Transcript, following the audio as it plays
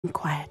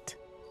quiet.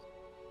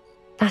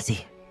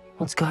 Natty,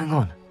 what's going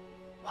on?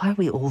 Why are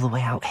we all the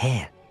way out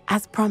here?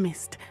 As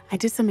promised, I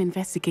did some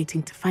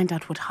investigating to find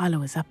out what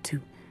Harlow is up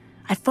to.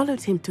 I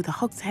followed him to the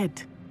Hog's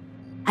Head.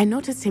 I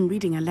noticed him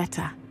reading a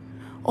letter.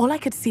 All I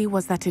could see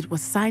was that it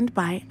was signed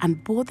by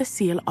and bore the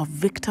seal of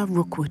Victor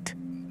Rookwood.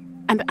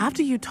 And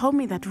after you told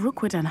me that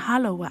Rookwood and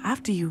Harlow were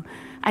after you,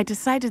 I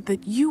decided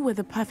that you were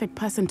the perfect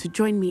person to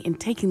join me in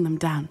taking them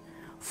down.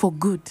 For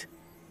good.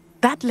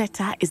 That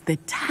letter is the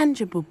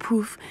tangible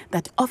proof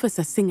that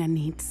Officer Singer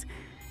needs.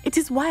 It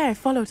is why I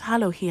followed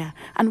Harlow here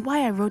and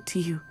why I wrote to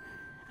you.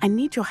 I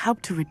need your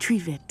help to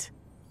retrieve it.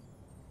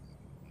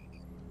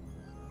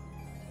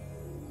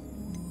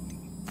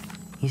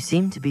 You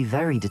seem to be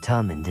very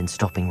determined in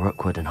stopping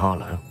Rookwood and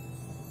Harlow.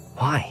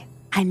 Why?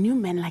 I knew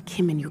men like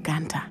him in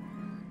Uganda.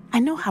 I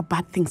know how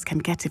bad things can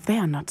get if they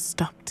are not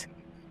stopped.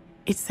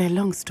 It's a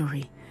long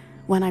story,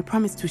 one I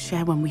promise to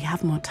share when we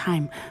have more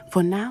time.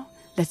 For now,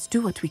 let's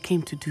do what we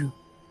came to do.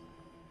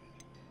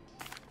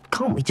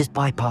 Can't we just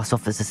bypass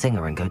Officer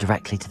Singer and go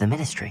directly to the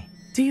ministry?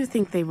 Do you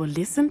think they will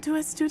listen to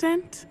a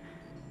student?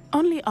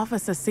 Only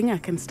Officer Singer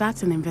can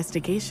start an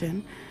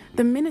investigation.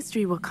 The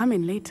ministry will come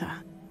in later.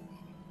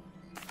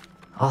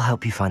 I'll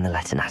help you find the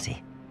letter,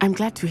 Natty. I'm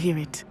glad to hear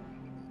it.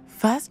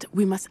 First,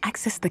 we must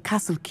access the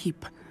castle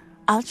keep.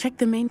 I'll check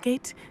the main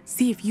gate,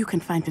 see if you can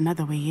find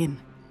another way in.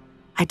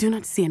 I do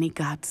not see any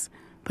guards,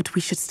 but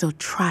we should still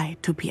try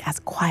to be as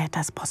quiet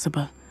as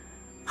possible.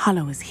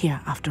 Harlow is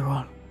here after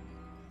all.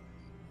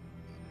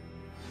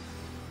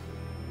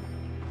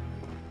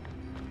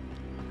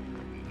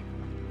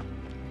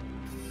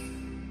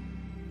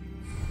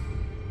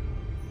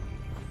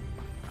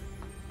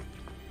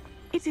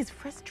 It is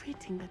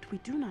frustrating that we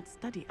do not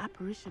study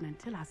apparition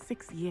until our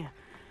 6th year.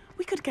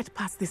 We could get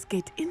past this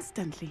gate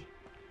instantly.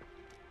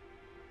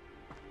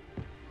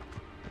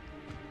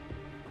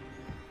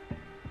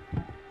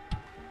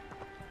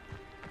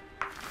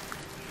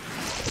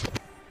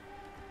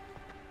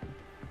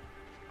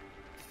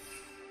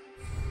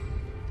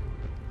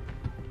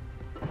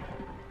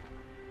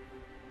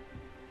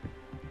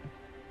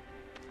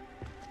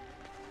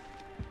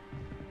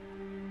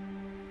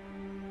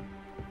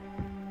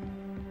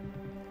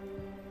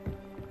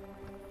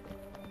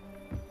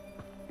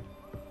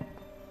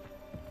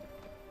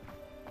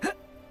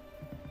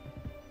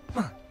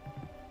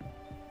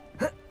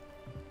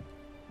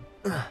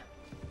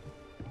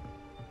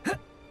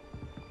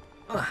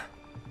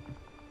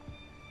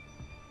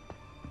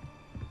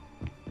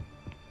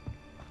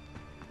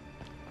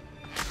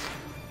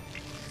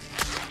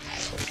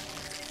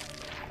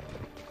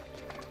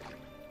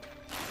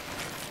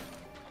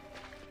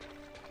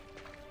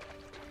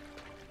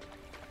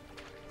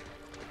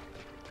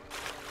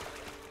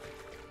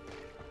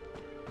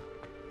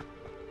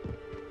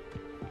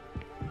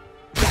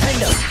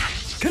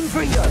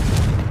 Confringo!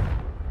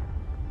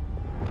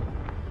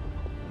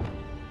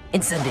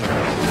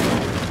 Incendio!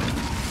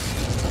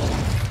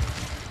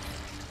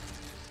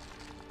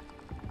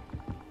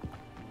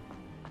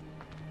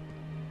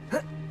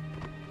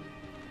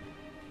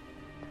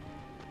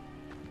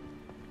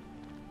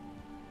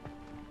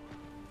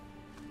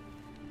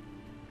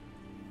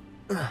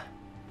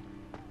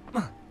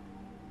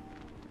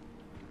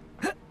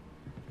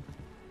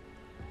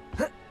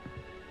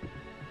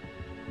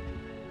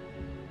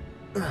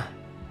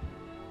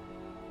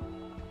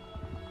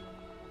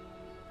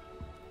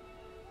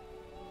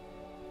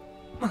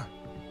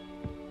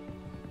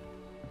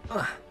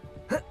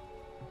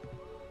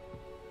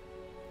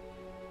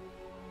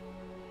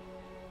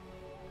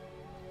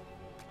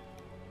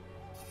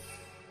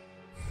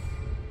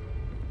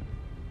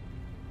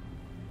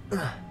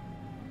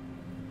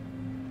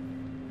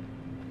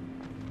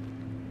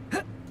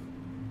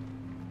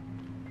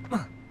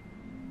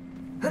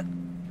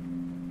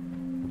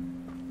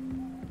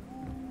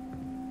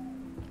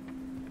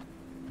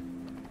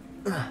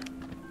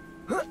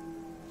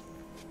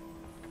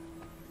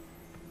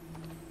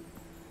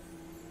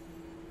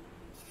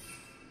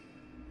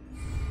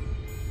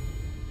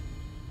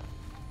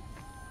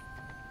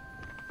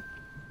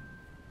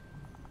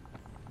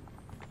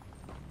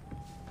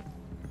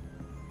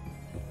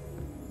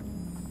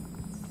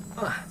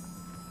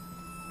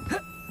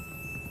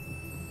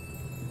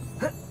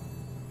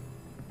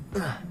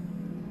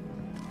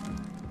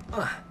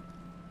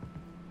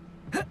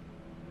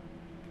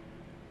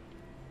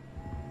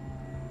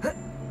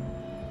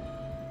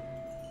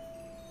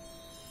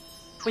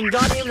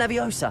 Wingardium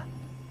Leviosa.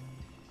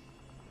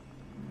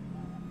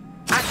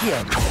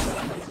 Accio.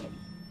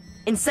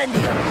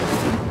 Incendio.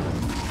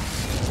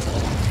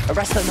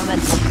 Arresto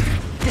Momentum.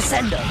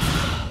 Descendo.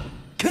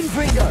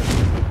 Confringo.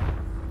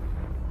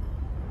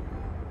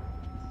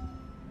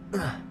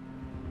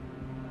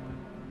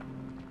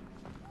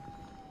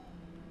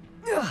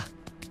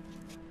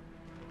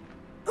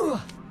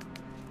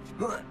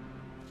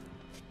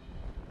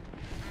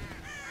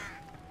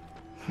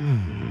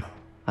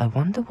 I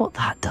wonder what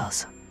that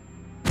does.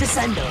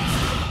 Descendo!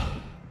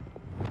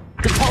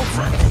 Depulso!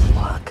 That didn't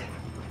work.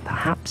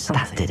 Perhaps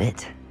that did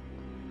it.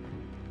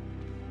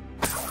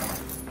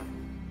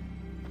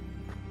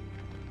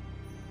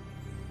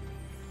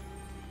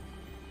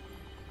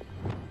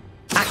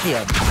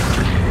 Accio.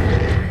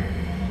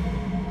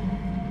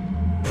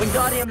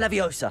 Wingardium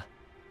Leviosa.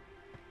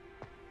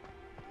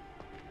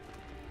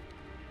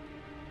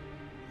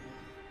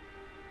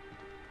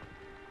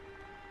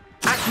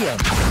 Accio.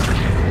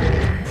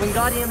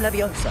 Wingardium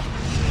Leviosa.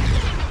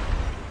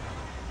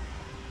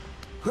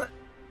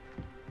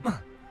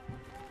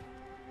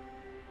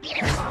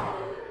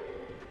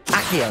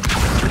 Accio.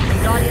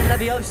 Wingardium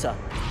Leviosa.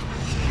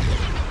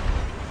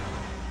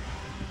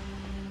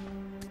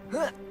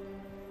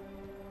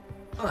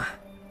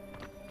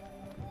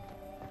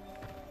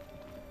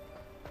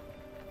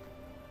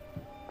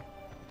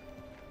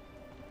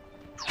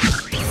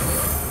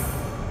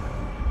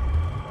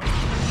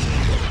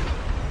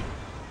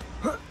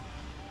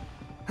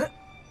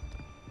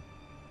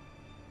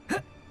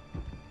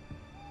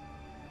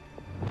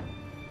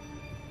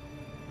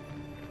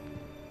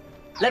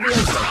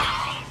 Leviosa.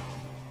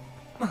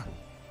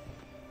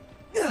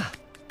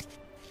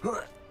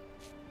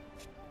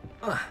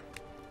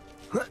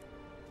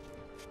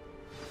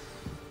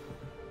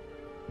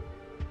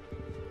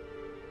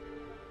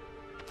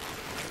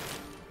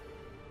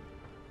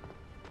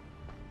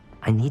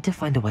 I need to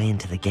find a way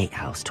into the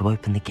gatehouse to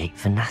open the gate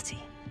for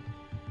Natty.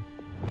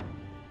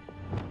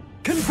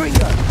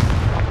 Confringo!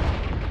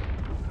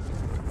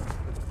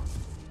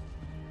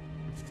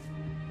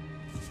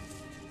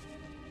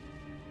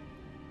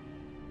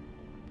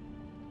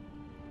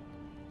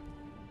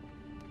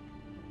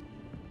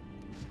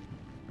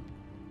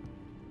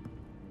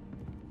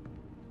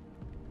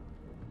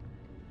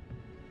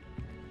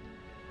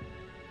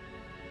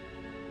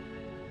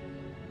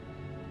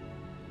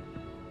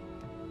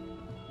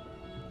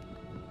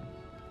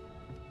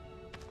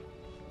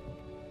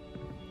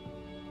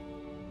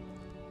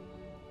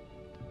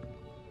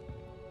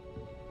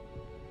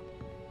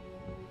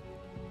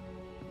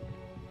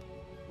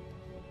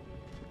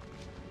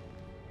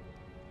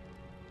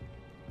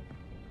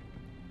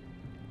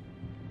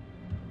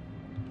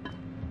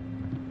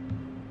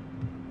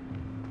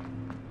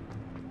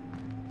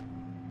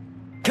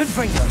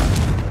 Confringo!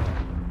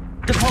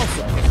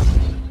 Depulso!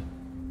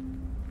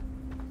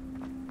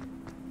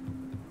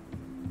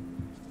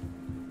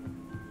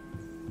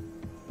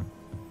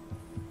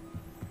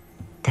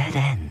 Dead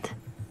end.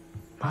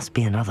 Must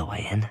be another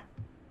way in.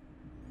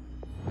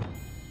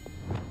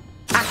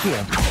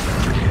 Accio!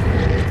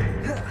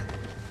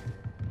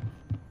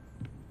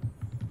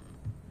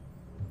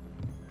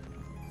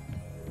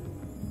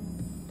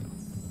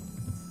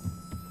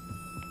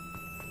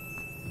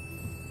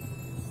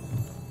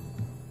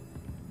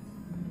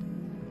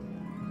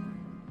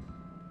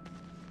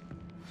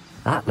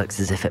 That looks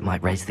as if it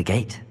might raise the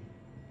gate.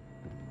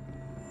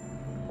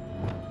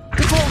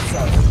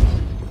 Depulso!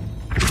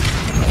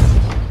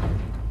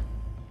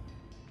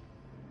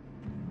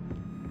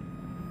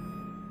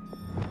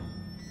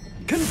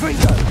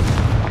 Confringo!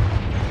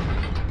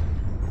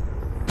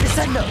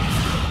 Descendo!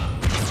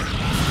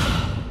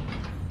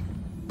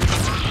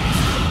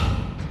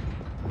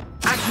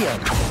 Accio!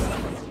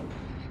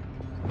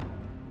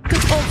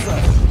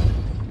 Depulso!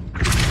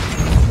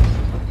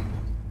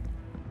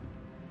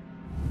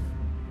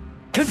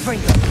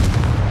 Confringo!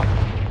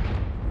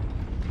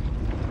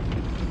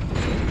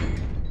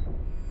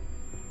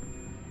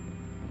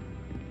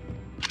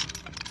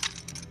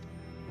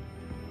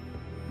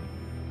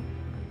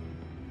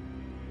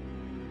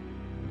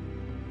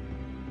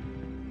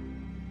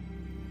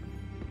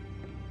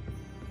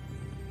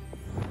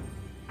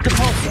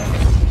 Depulso!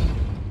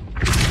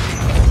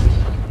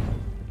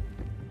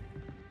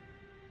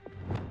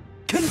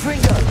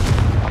 Confringo!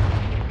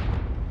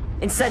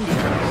 Incendio!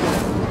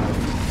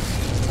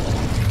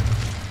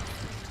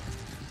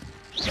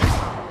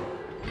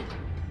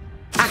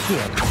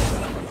 Accio!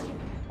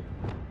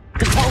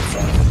 Depulso!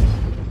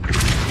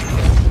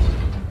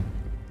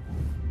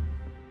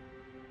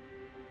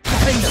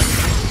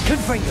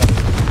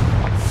 Confringo!